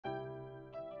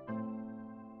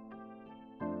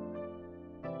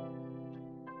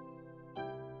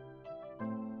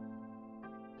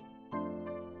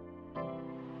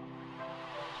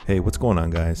Hey, what's going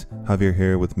on guys? Javier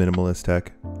here with Minimalist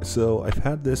Tech. So I've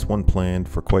had this one planned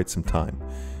for quite some time.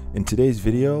 In today's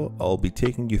video, I'll be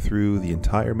taking you through the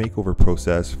entire makeover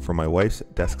process for my wife's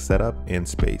desk setup and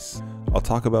space. I'll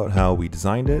talk about how we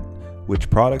designed it,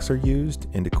 which products are used,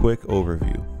 and a quick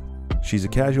overview. She's a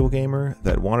casual gamer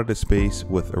that wanted a space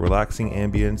with a relaxing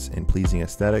ambience and pleasing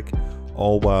aesthetic,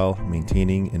 all while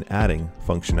maintaining and adding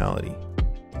functionality.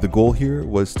 The goal here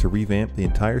was to revamp the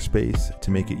entire space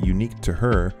to make it unique to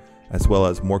her, as well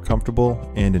as more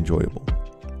comfortable and enjoyable.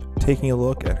 Taking a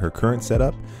look at her current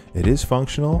setup, it is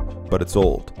functional, but it's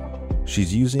old.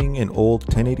 She's using an old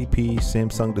 1080p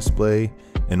Samsung display,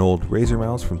 an old Razer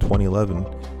mouse from 2011,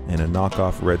 and a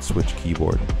knockoff red switch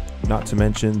keyboard. Not to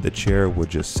mention, the chair would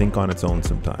just sink on its own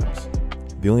sometimes.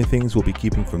 The only things we'll be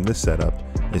keeping from this setup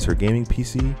is her gaming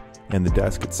PC and the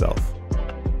desk itself.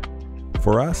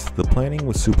 For us, the planning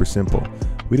was super simple.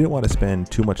 We didn't want to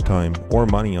spend too much time or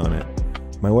money on it.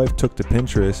 My wife took to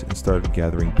Pinterest and started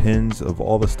gathering pins of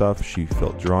all the stuff she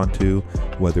felt drawn to,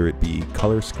 whether it be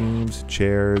color schemes,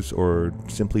 chairs, or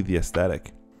simply the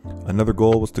aesthetic. Another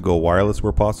goal was to go wireless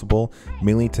where possible,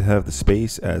 mainly to have the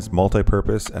space as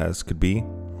multi-purpose as could be.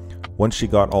 Once she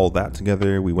got all that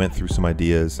together, we went through some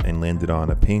ideas and landed on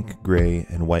a pink, gray,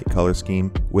 and white color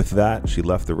scheme. With that, she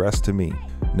left the rest to me.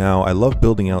 Now, I love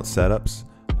building out setups.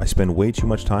 I spend way too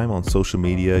much time on social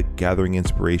media, gathering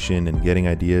inspiration and getting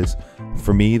ideas.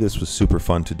 For me, this was super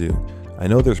fun to do. I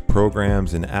know there's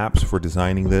programs and apps for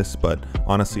designing this, but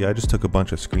honestly, I just took a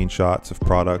bunch of screenshots of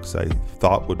products I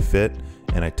thought would fit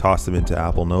and I tossed them into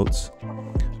Apple Notes.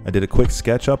 I did a quick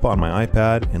SketchUp on my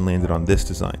iPad and landed on this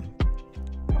design.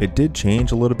 It did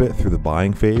change a little bit through the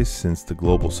buying phase since the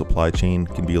global supply chain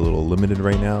can be a little limited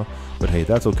right now, but hey,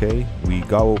 that's okay. We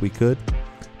got what we could,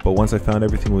 but once I found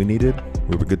everything we needed,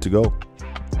 we were good to go.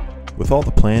 With all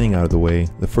the planning out of the way,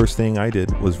 the first thing I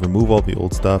did was remove all the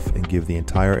old stuff and give the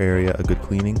entire area a good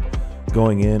cleaning.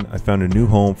 Going in, I found a new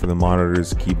home for the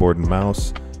monitors, keyboard, and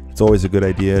mouse. It's always a good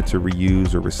idea to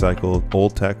reuse or recycle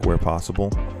old tech where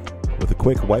possible. With a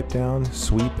quick wipe down,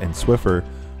 sweep, and Swiffer,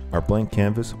 our blank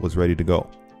canvas was ready to go.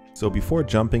 So before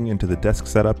jumping into the desk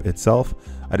setup itself,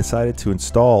 I decided to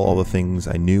install all the things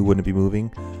I knew wouldn't be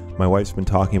moving. My wife's been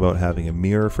talking about having a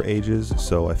mirror for ages,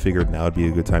 so I figured now would be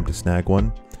a good time to snag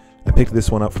one. I picked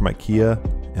this one up from IKEA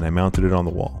and I mounted it on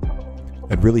the wall.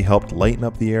 It really helped lighten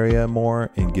up the area more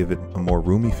and give it a more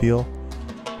roomy feel.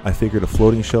 I figured a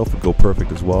floating shelf would go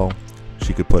perfect as well.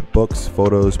 She could put books,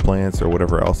 photos, plants, or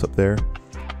whatever else up there.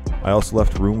 I also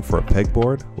left room for a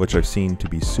pegboard, which I've seen to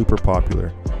be super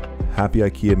popular. Happy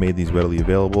IKEA made these readily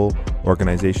available.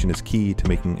 Organization is key to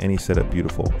making any setup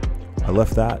beautiful. I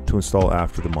left that to install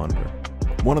after the monitor.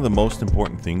 One of the most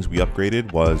important things we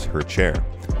upgraded was her chair.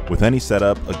 With any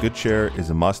setup, a good chair is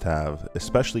a must-have,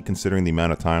 especially considering the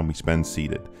amount of time we spend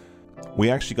seated. We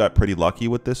actually got pretty lucky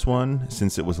with this one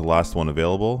since it was the last one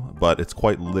available, but it's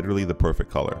quite literally the perfect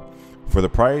color. For the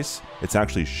price, it's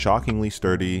actually shockingly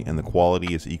sturdy and the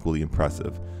quality is equally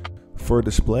impressive. For a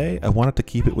display, I wanted to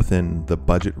keep it within the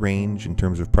budget range in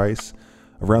terms of price.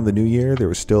 Around the new year, there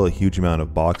was still a huge amount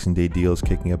of Boxing Day deals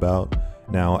kicking about.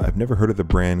 Now, I've never heard of the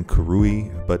brand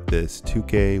Karui, but this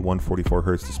 2K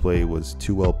 144Hz display was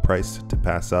too well priced to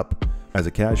pass up. As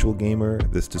a casual gamer,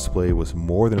 this display was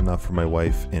more than enough for my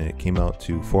wife and it came out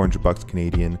to 400 bucks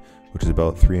Canadian, which is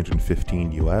about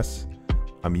 315 US.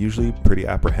 I'm usually pretty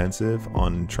apprehensive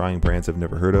on trying brands I've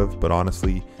never heard of, but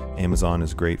honestly, Amazon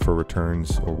is great for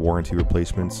returns or warranty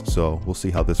replacements, so we'll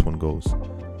see how this one goes.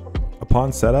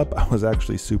 Upon setup, I was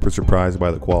actually super surprised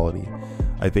by the quality.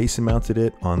 I VESA mounted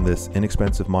it on this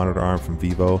inexpensive monitor arm from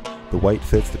Vivo. The white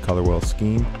fits the color well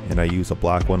scheme, and I use a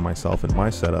black one myself in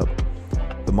my setup.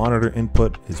 The monitor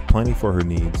input is plenty for her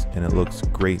needs, and it looks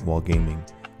great while gaming.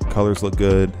 Colors look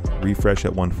good, refresh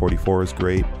at 144 is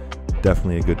great,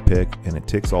 definitely a good pick, and it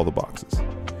ticks all the boxes.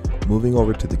 Moving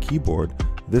over to the keyboard,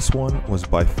 this one was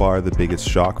by far the biggest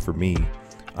shock for me.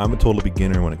 I'm a total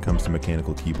beginner when it comes to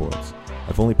mechanical keyboards.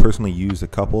 I've only personally used a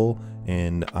couple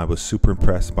and I was super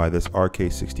impressed by this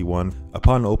RK61.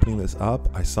 Upon opening this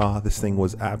up, I saw this thing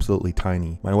was absolutely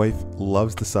tiny. My wife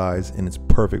loves the size and it's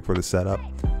perfect for the setup.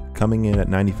 Coming in at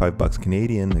 95 bucks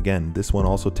Canadian, again, this one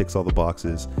also ticks all the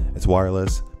boxes. It's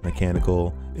wireless,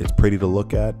 mechanical, it's pretty to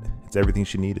look at, it's everything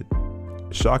she needed.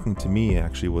 Shocking to me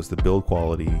actually was the build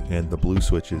quality and the blue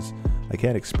switches. I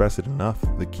can't express it enough.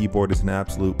 The keyboard is an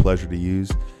absolute pleasure to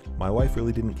use. My wife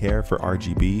really didn't care for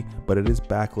RGB, but it is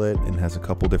backlit and has a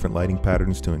couple different lighting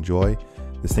patterns to enjoy.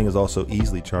 This thing is also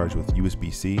easily charged with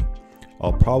USB-C.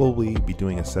 I'll probably be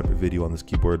doing a separate video on this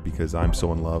keyboard because I'm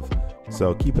so in love,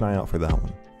 so keep an eye out for that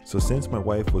one. So since my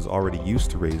wife was already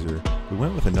used to Razer, we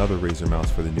went with another Razer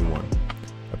mouse for the new one.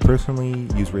 I personally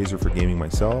use Razer for gaming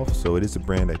myself, so it is a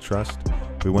brand I trust.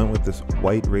 We went with this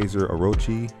white Razer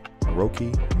Orochi,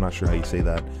 I'm not sure how you say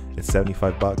that. It's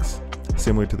 75 bucks.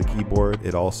 Similar to the keyboard,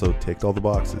 it also ticked all the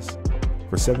boxes.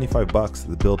 For 75 bucks,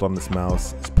 the build on this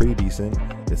mouse is pretty decent.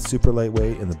 It's super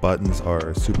lightweight and the buttons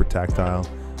are super tactile.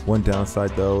 One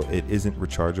downside though, it isn't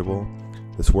rechargeable.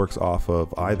 This works off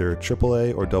of either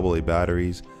AAA or AA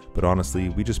batteries, but honestly,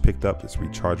 we just picked up this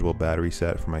rechargeable battery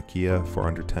set from IKEA for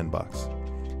under 10 bucks.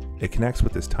 It connects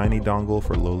with this tiny dongle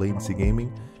for low latency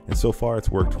gaming, and so far it's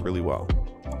worked really well.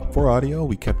 For audio,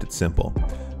 we kept it simple.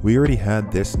 We already had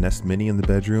this Nest Mini in the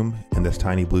bedroom and this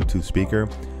tiny Bluetooth speaker.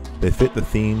 They fit the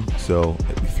theme, so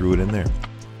we threw it in there.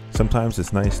 Sometimes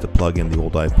it's nice to plug in the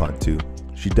old iPod too.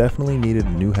 She definitely needed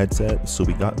a new headset, so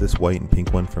we got this white and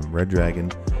pink one from Red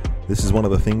Dragon. This is one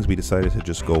of the things we decided to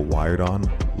just go wired on.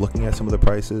 Looking at some of the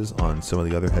prices on some of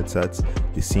the other headsets,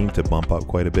 they seem to bump up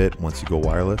quite a bit once you go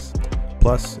wireless.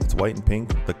 Plus, it's white and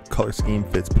pink, the color scheme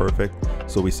fits perfect,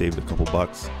 so we saved a couple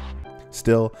bucks.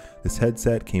 Still, this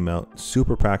headset came out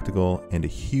super practical and a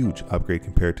huge upgrade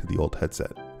compared to the old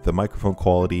headset. The microphone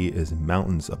quality is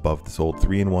mountains above this old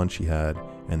 3-in-1 she had,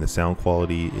 and the sound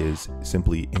quality is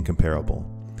simply incomparable.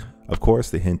 Of course,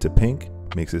 the hint of pink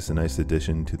makes this a nice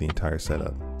addition to the entire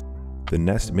setup. The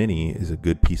Nest Mini is a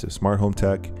good piece of smart home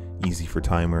tech, easy for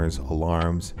timers,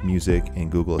 alarms, music,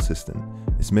 and Google Assistant.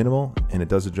 It's minimal and it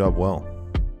does the job well.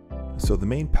 So the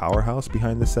main powerhouse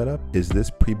behind this setup is this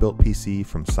pre-built PC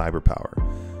from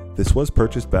CyberPower. This was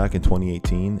purchased back in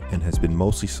 2018 and has been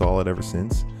mostly solid ever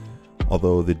since.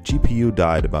 Although the GPU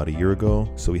died about a year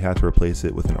ago, so we had to replace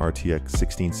it with an RTX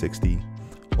 1660.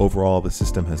 Overall, the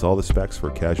system has all the specs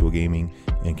for casual gaming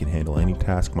and can handle any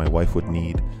task my wife would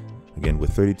need. Again,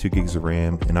 with 32 gigs of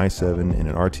RAM, an i7, and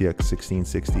an RTX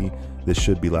 1660, this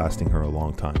should be lasting her a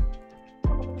long time.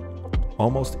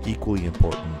 Almost equally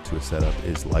important to a setup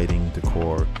is lighting,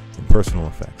 decor, and personal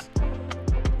effects.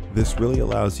 This really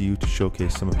allows you to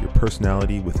showcase some of your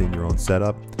personality within your own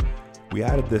setup. We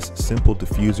added this simple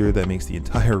diffuser that makes the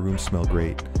entire room smell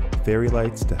great, fairy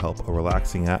lights to help a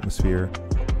relaxing atmosphere,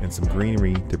 and some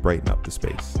greenery to brighten up the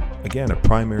space. Again, a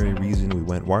primary reason we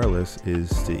went wireless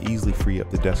is to easily free up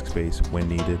the desk space when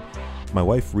needed. My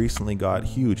wife recently got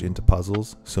huge into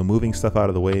puzzles, so moving stuff out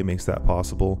of the way makes that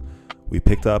possible. We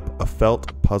picked up a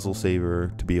felt puzzle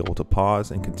saver to be able to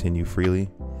pause and continue freely.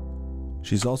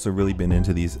 She's also really been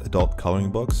into these adult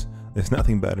coloring books. There's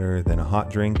nothing better than a hot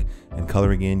drink and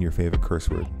coloring in your favorite curse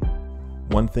word.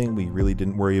 One thing we really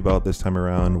didn't worry about this time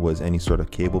around was any sort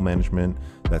of cable management.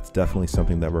 That's definitely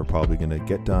something that we're probably going to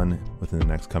get done within the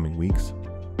next coming weeks.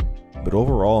 But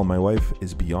overall, my wife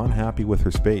is beyond happy with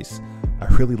her space. I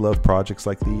really love projects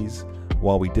like these.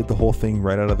 While we did the whole thing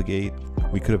right out of the gate,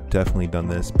 we could have definitely done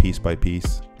this piece by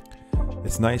piece.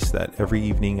 It's nice that every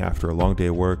evening after a long day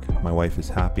of work, my wife is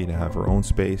happy to have her own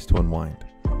space to unwind.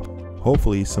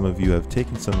 Hopefully some of you have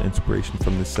taken some inspiration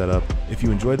from this setup. If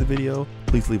you enjoyed the video,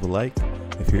 please leave a like.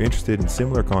 If you're interested in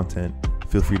similar content,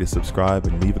 feel free to subscribe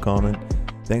and leave a comment.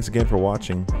 Thanks again for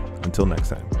watching. Until next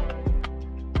time.